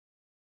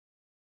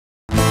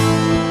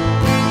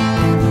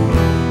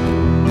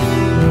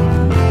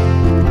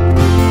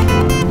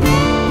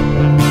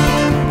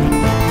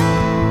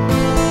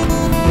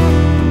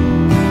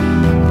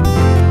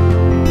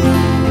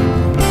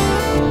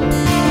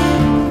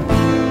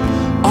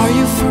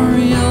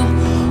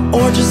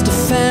or just a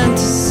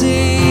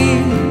fantasy.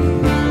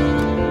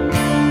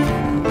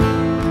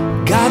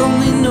 God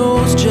only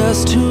knows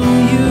just who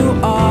you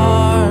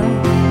are.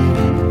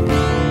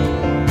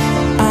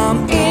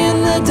 I'm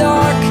in the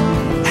dark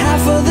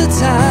half of the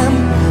time.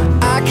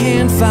 I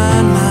can't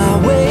find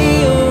my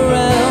way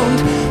around.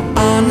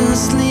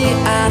 Honestly,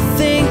 I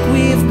think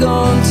we've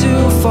gone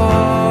too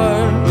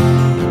far.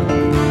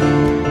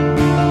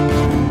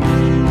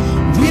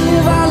 We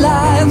live our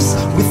lives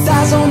with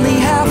eyes only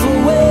half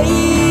awake.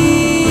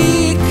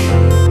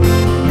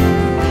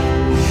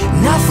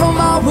 Not from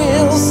our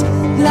wills,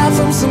 not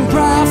from some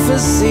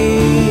prophecy.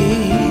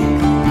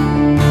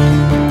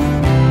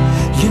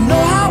 You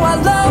know how I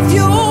love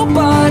you,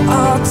 but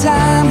our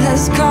time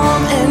has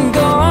come and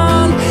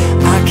gone.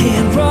 I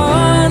can't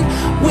run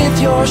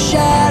with your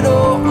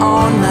shadow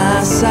on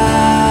my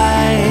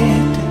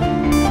side.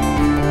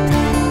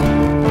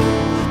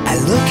 I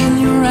look in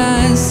your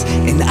eyes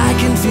and I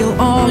can feel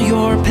all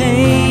your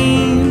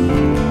pain.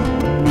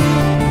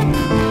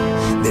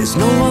 There's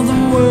no other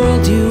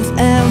world you've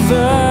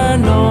ever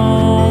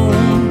known.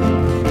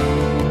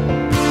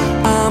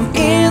 I'm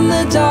in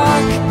the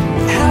dark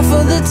half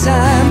of the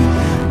time.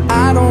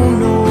 I don't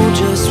know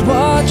just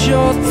what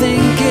you're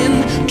thinking.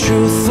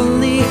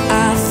 Truthfully,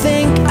 I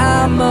think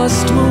I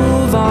must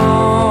move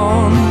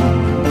on.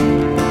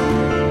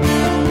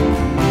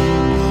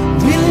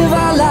 We live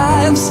our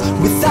lives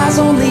with eyes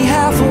only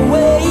half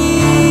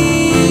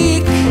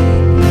awake.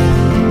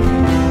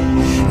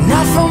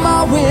 Not from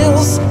our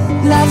wills,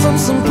 not from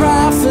some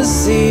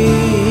prophecy.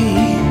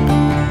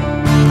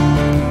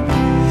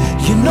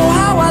 You know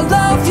how I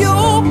love you,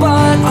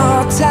 but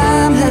our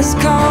time has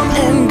come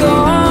and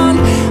gone.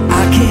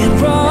 I can't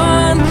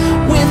run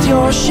with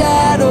your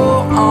shadow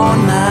on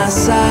my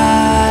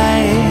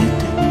side.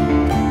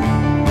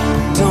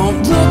 Don't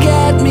look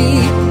at me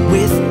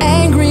with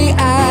angry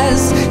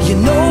eyes. You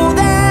know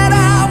that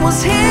I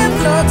was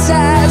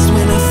hypnotized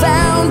when I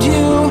found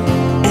you,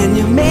 and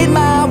you made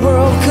my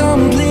world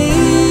complete.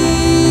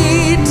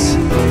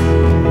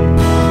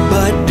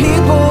 But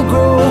people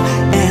grow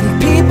and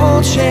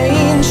people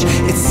change.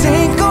 It's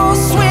sink or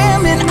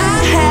swim, and I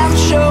have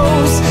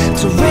chose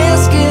to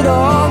risk it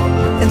all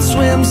and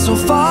swim so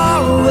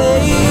far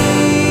away.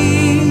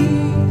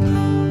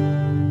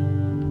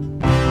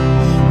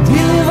 We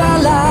live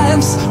our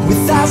lives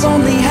with eyes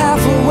only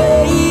half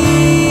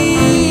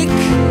awake.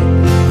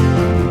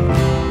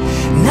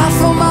 Not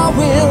from our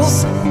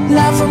wills,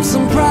 not from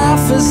some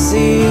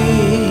prophecy.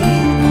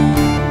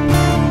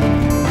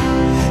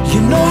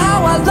 You know how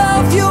I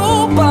love you,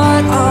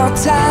 but our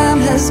time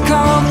has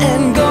come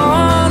and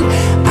gone.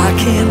 I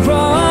can't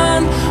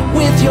run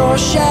with your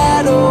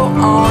shadow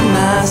on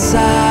my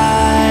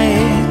side.